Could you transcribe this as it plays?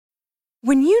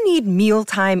When you need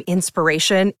mealtime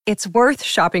inspiration, it's worth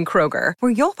shopping Kroger,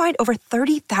 where you'll find over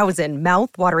 30,000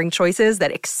 mouth-watering choices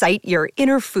that excite your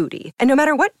inner foodie. And no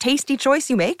matter what tasty choice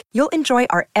you make, you'll enjoy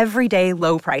our everyday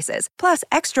low prices, plus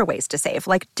extra ways to save,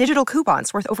 like digital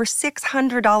coupons worth over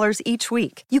 $600 each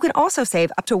week. You can also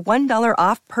save up to $1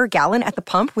 off per gallon at the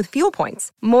pump with fuel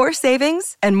points. More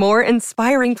savings and more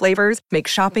inspiring flavors make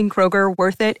shopping Kroger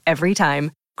worth it every time.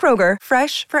 Kroger,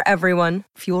 fresh for everyone.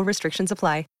 Fuel restrictions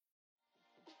apply.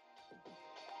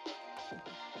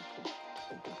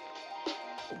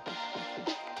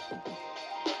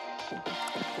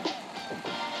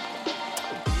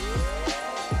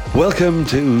 Welcome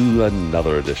to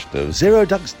another edition of Zero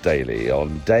Ducks Daily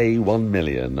on day 1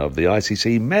 million of the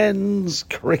ICC Men's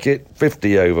Cricket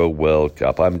 50 Over World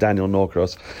Cup. I'm Daniel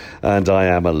Norcross and I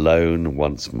am alone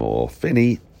once more.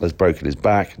 Finney has broken his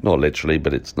back, not literally,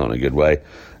 but it's not in a good way.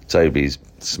 Toby's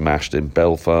smashed in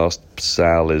Belfast.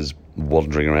 Sal is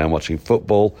wandering around watching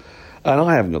football. And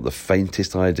I haven't got the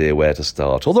faintest idea where to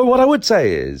start. Although what I would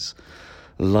say is,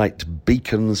 light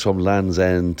beacons from Land's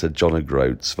End to John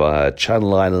O'Groats via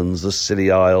Channel Islands, the Scilly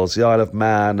Isles, the Isle of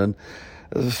Man, and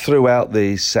throughout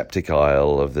the septic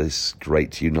isle of this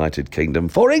great United Kingdom.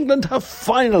 For England have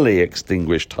finally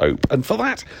extinguished hope, and for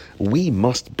that we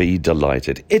must be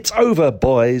delighted. It's over,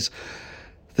 boys.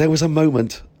 There was a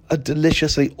moment, a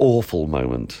deliciously awful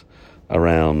moment,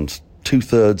 around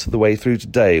 2/3 of the way through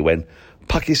today when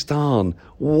Pakistan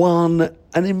won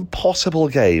an impossible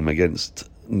game against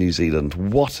New Zealand.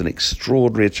 What an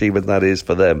extraordinary achievement that is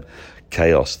for them.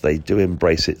 Chaos. They do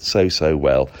embrace it so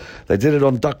well. They did it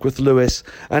on Duckworth Lewis,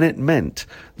 and it meant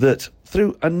that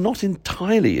through a not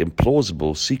entirely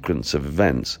implausible sequence of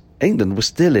events, England was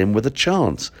still in with a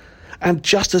chance. And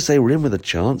just as they were in with a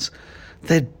chance,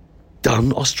 they'd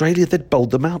done Australia. They'd bowled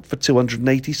them out for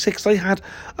 286. They had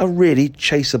a really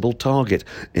chaseable target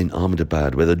in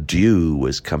Ahmedabad, where the dew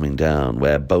was coming down,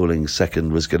 where bowling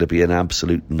second was going to be an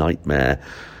absolute nightmare.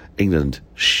 England,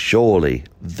 surely,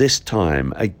 this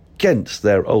time, against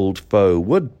their old foe,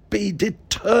 would be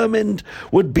determined,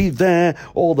 would be there.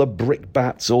 All the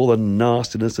brickbats, all the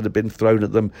nastiness that had been thrown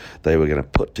at them, they were going to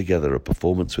put together a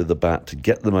performance with the bat to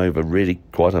get them over really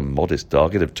quite a modest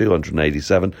target of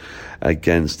 287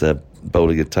 against a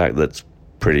bowling attack that's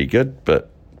pretty good,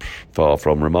 but far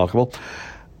from remarkable.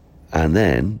 And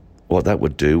then what that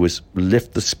would do was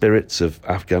lift the spirits of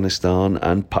Afghanistan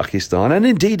and Pakistan, and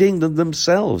indeed England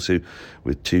themselves, who,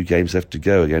 with 2 games left to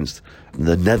go against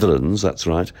the Netherlands, that's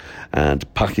right,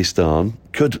 and Pakistan,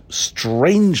 could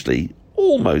strangely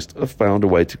almost have found a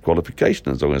way to qualification.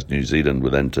 As long as New Zealand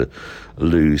were then to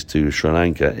lose to Sri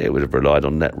Lanka, it would have relied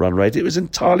on net run rate. It was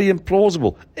entirely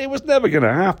implausible. It was never going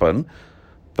to happen,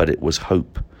 but it was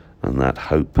hope, and that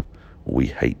hope, we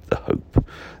hate the hope.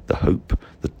 The hope,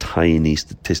 the tiny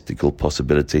statistical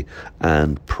possibility,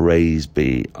 and praise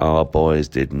be, our boys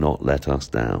did not let us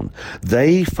down.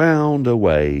 They found a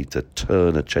way to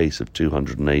turn a chase of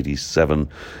 287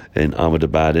 in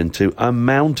Ahmedabad into a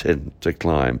mountain to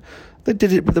climb. They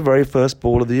did it with the very first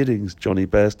ball of the innings. Johnny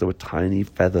Bairstow, a tiny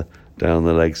feather down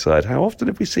the leg side. How often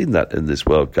have we seen that in this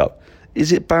World Cup?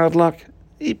 Is it bad luck?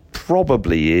 It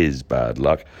probably is bad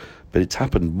luck, but it's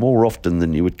happened more often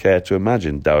than you would care to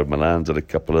imagine. Dawid Malan's had a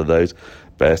couple of those.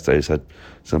 Bairstow's had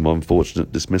some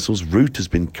unfortunate dismissals. Root has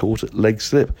been caught at leg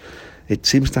slip. It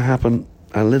seems to happen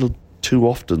a little too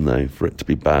often, though, for it to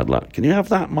be bad luck. Can you have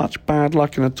that much bad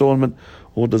luck in a tournament,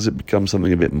 or does it become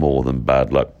something a bit more than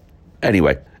bad luck?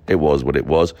 Anyway, it was what it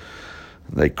was.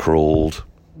 They crawled.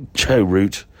 Joe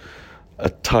Root, a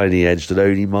tiny edge that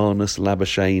only Marnus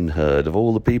Labuschagne heard. Of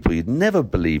all the people, you'd never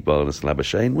believe Marnus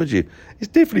Labuschagne, would you? He's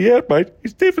definitely out, mate.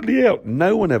 He's definitely out.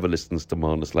 No one ever listens to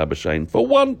Marnus Labuschagne. For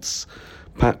once,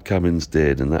 Pat Cummins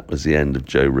did, and that was the end of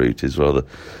Joe Root. His rather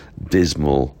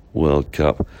dismal World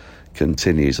Cup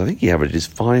continues. I think he averages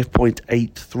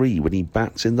 5.83 when he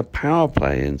bats in the power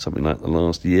play in something like the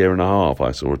last year and a half.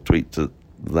 I saw a tweet to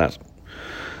that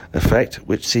effect,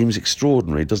 which seems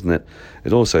extraordinary, doesn't it?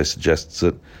 It also suggests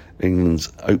that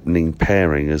England's opening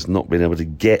pairing has not been able to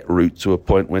get Root to a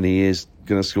point when he is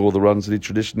going to score the runs that he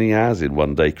traditionally has in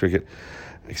one-day cricket.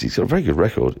 He's got a very good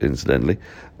record, incidentally.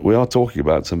 We are talking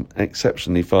about some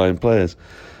exceptionally fine players.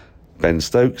 Ben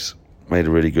Stokes made a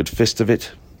really good fist of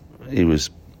it. He was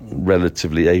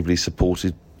relatively ably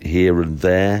supported here and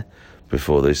there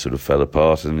before they sort of fell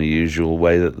apart in the usual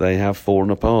way that they have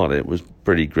fallen apart. It was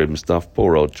pretty grim stuff.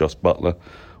 Poor old Jos Buttler.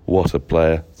 What a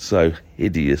player. So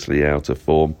hideously out of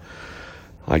form.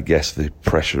 I guess the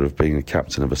pressure of being a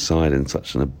captain of a side in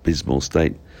such an abysmal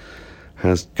state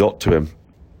has got to him.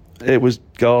 It was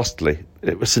ghastly.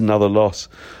 It was another loss.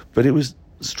 But it was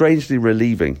strangely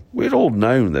relieving. We'd all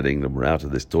known that England were out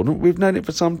of this tournament. We've known it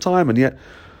for some time, and yet,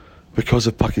 because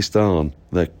of Pakistan,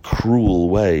 their cruel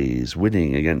ways,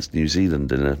 winning against New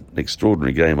Zealand in an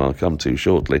extraordinary game I'll come to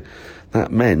shortly,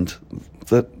 that meant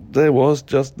that there was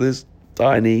just this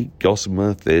tiny,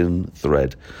 gossamer thin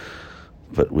thread.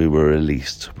 But we were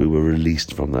released. We were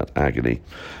released from that agony.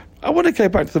 I want to go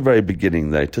back to the very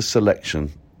beginning, though, to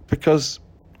selection, because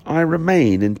I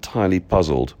remain entirely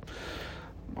puzzled.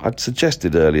 I'd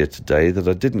suggested earlier today that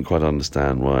I didn't quite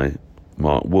understand why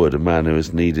Mark Wood, a man who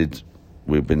has needed,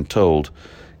 we've been told,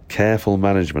 careful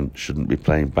management, shouldn't be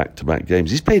playing back-to-back games.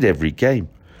 He's played every game.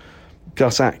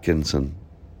 Gus Atkinson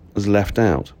was left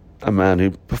out, a man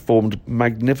who performed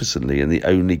magnificently in the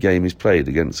only game he's played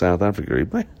against South Africa. He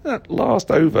made that last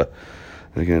over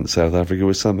against South Africa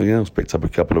was something else. Picked up a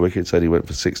couple of wickets, only went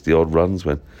for 60-odd runs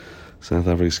when South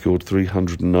Africa scored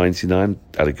 399.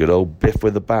 Had a good old biff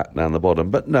with the bat down the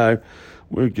bottom. But no,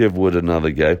 we'll give Wood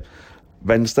another go.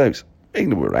 Ben Stokes.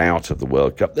 England were out of the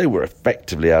World Cup. They were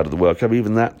effectively out of the World Cup.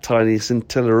 Even that tiny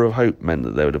scintilla of hope meant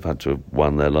that they would have had to have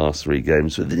won their last 3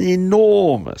 games with an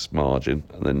enormous margin.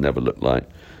 And they never looked like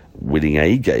winning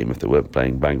a game if they weren't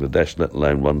playing Bangladesh, let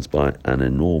alone ones by an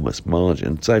enormous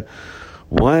margin. So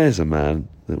why is a man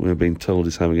that we're being told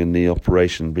is having a knee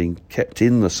operation being kept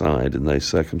in the side in those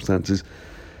circumstances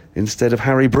instead of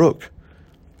Harry Brook,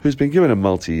 who's been given a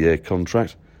multi-year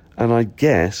contract and I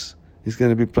guess he's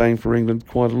going to be playing for England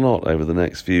quite a lot over the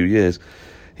next few years.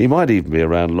 He might even be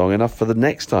around long enough for the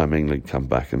next time England come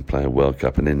back and play a World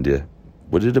Cup in India.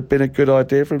 Would it have been a good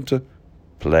idea for him to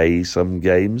play some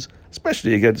games,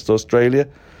 especially against Australia?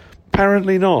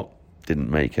 Apparently not. Didn't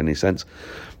make any sense.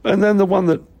 And then the one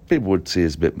that people would see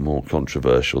as a bit more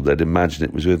controversial, they'd imagine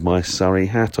it was with my Surrey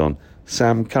hat on,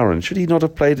 Sam Curran. Should he not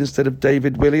have played instead of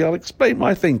David Willey? I'll explain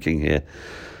my thinking here.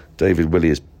 David Willey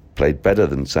has played better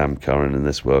than Sam Curran in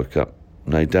this World Cup,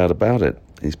 no doubt about it.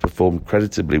 He's performed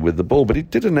creditably with the ball, but he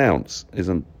did announce his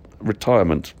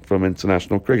retirement from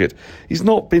international cricket. He's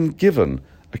not been given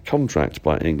a contract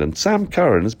by England. Sam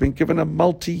Curran has been given a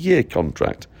multi-year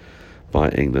contract by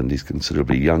England. He's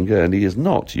considerably younger, and he is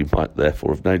not, you might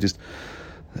therefore have noticed,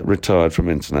 retired from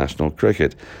international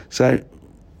cricket. So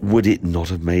would it not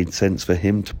have made sense for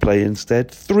him to play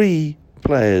instead? 3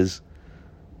 players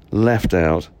left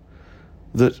out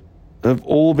that have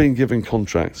all been given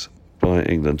contracts by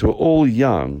England, who are all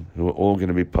young, who are all going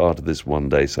to be part of this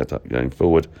one-day setup going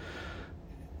forward,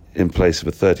 in place of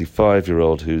a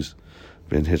 35-year-old who's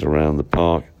been hit around the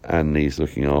park and needs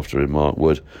looking after in Mark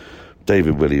Wood.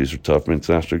 David Willey, who's retired from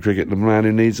international cricket, and a man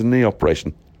who needs a knee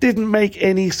operation. Didn't make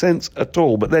any sense at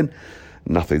all. But then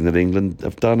nothing that England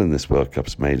have done in this World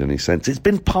Cup's made any sense. It's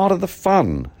been part of the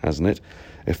fun, hasn't it?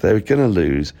 If they were going to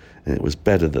lose, it was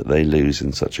better that they lose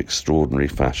in such extraordinary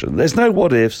fashion. There's no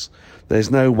what-ifs. There's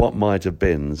no what might have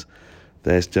beens.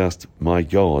 There's just, my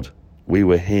God, we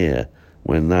were here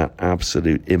when that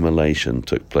absolute immolation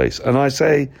took place. And I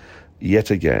say,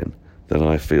 yet again, that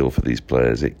I feel for these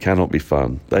players. It cannot be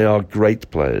fun. They are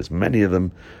great players, many of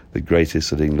them the greatest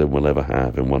that England will ever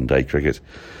have in one-day cricket.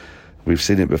 We've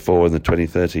seen it before in the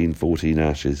 2013-14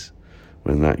 Ashes,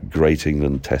 when that great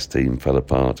England Test team fell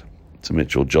apart. To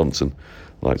Mitchell Johnson,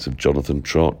 likes of Jonathan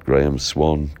Trott, Graham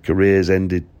Swan, careers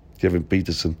ended, Kevin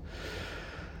Peterson.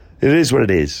 It is what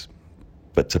it is.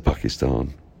 But to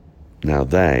Pakistan, now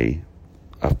they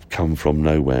have come from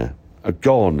nowhere. Are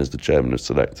gone as the chairman of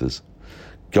selectors.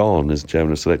 Gone as the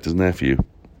chairman of selectors' nephew,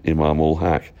 Imam ul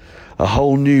Haq. A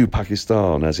whole new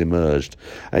Pakistan has emerged.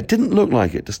 It didn't look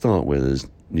like it to start with, as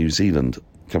New Zealand,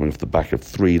 coming off the back of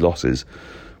 3 losses,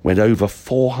 went over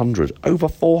 400. Over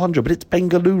 400, but it's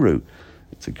Bengaluru.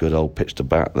 It's a good old pitch to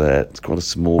bat there. It's quite a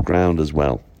small ground as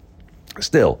well.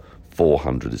 Still,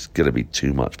 400 is going to be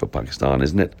too much for Pakistan,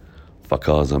 isn't it?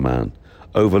 Fakhar Zaman,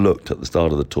 overlooked at the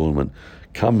start of the tournament,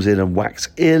 comes in and whacks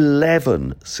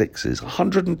 11 sixes,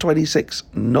 126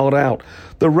 not out.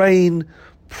 The rain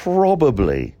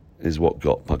probably is what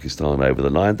got Pakistan over the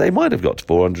line. They might have got to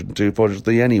 402,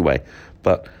 403 anyway,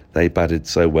 but they batted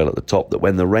so well at the top that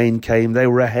when the rain came, they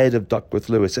were ahead of Duckworth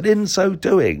Lewis. And in so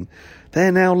doing,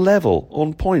 they're now level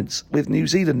on points with New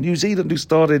Zealand. New Zealand, who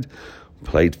started,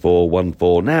 played 4, won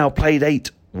 4, now played 8,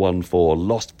 won 4,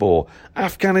 lost 4.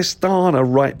 Afghanistan are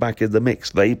right back in the mix.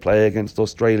 They play against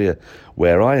Australia,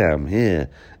 where I am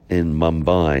here in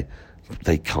Mumbai.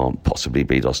 They can't possibly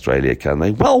beat Australia, can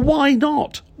they? Well, why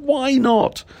not? Why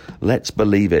not? Let's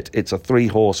believe it. It's a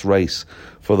 3-horse race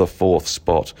for the 4th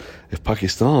spot. If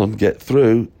Pakistan get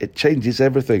through, it changes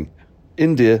everything.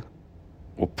 India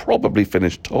will probably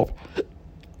finish top,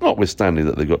 notwithstanding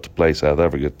that they've got to play South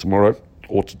Africa tomorrow,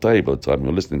 or today by the time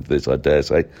you're listening to this, I dare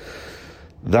say.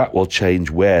 that will change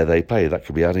where they play. That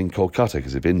could be out in Kolkata,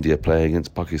 because if India play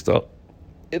against Pakistan,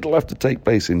 it'll have to take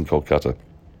place in Kolkata.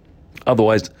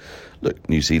 Otherwise, look,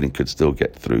 New Zealand could still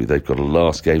get through. They've got a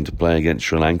last game to play against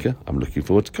Sri Lanka. I'm looking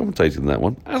forward to commentating that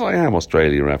one, as I am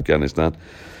Australia or Afghanistan.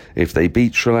 If they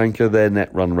beat Sri Lanka, their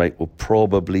net run rate will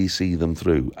probably see them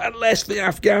through, unless the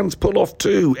Afghans pull off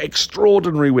 2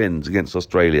 extraordinary wins against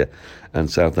Australia and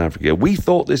South Africa. We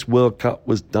thought this World Cup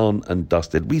was done and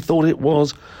dusted. We thought it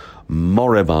was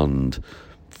moribund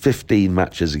 15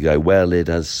 matches ago. Well, it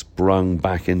has sprung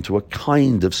back into a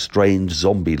kind of strange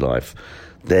zombie life.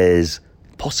 There's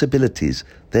possibilities,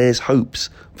 there's hopes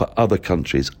for other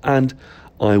countries, and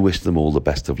I wish them all the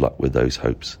best of luck with those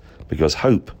hopes, because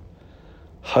hope,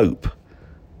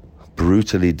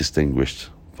 brutally distinguished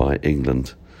by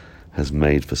England, has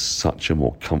made for such a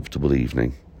more comfortable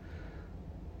evening.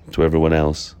 To everyone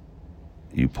else,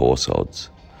 you poor sods.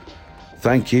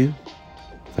 Thank you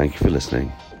for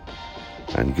listening,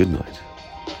 and good night.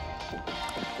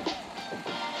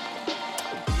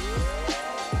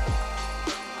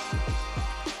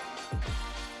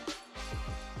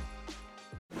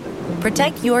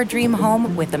 Protect your dream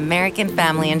home with American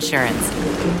Family Insurance,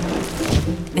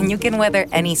 and you can weather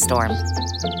any storm.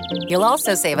 You'll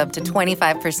also save up to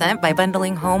 25% by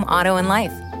bundling home, auto, and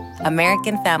life.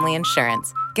 American Family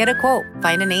Insurance. Get a quote.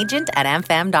 Find an agent at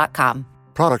amfam.com.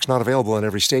 Products not available in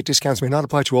every state. Discounts may not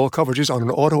apply to all coverages on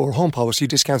an auto or home policy.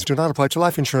 Discounts do not apply to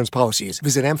life insurance policies.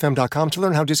 Visit amfam.com to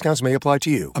learn how discounts may apply to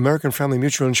you. American Family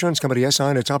Mutual Insurance Company, SI,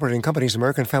 and its operating companies,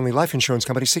 American Family Life Insurance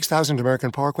Company, 6000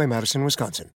 American Parkway, Madison,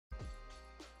 Wisconsin.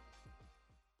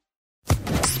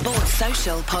 Sports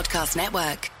Social Podcast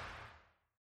Network.